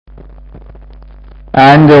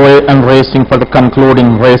and racing for the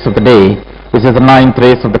concluding race of the day, which is the ninth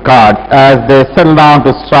race of the card. As they settle down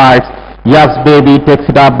to strikes, Yes Baby takes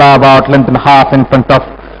it up by about length and a half in front of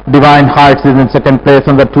Divine Heights is in second place,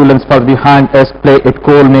 and the 2 lengths further behind is Play It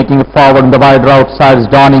Cool, making it forward in the wide route side is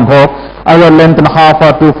Dawning Hope. Another length and a half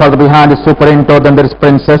or 2 further behind is Super Into, then there is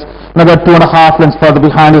Princess. Another 2.5 lengths further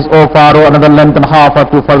behind is O Faro, another length and a half or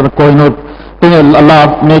 2 further Kohinoor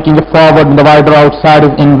Love, making it forward in the wider outside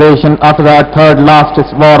is Invasion. After that, third last is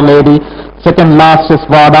War Lady, second last is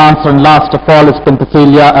War Dancer, and last of all is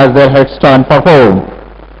Penthesia as their heads turn for home.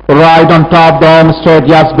 Right on top, the home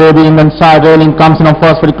straight, Yes Baby in the inside railing comes in on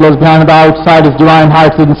first, very close behind. The outside is Divine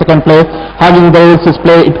Heights in second place. Having the races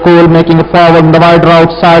Play It Cool, making it forward in the wider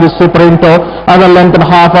outside is Super Into. Another length and a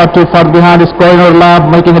half or 2 further behind is Kohinoor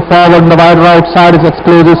Love, making it forward in the wider outside is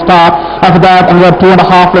Exclusive Star. After that, another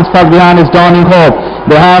 2.5 lengths further behind is Dawning Hope.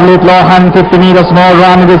 They have little 150 meters more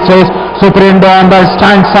run in this race. Super Into on the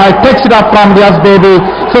stand side takes it up from Yes Baby.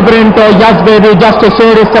 Super Into, Yes Baby, just a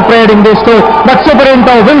shade is separating these two, but Super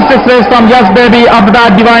Into wins this race from Yes Baby. After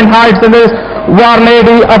that, Divine Heights, and this War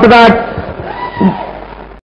Lady. After that,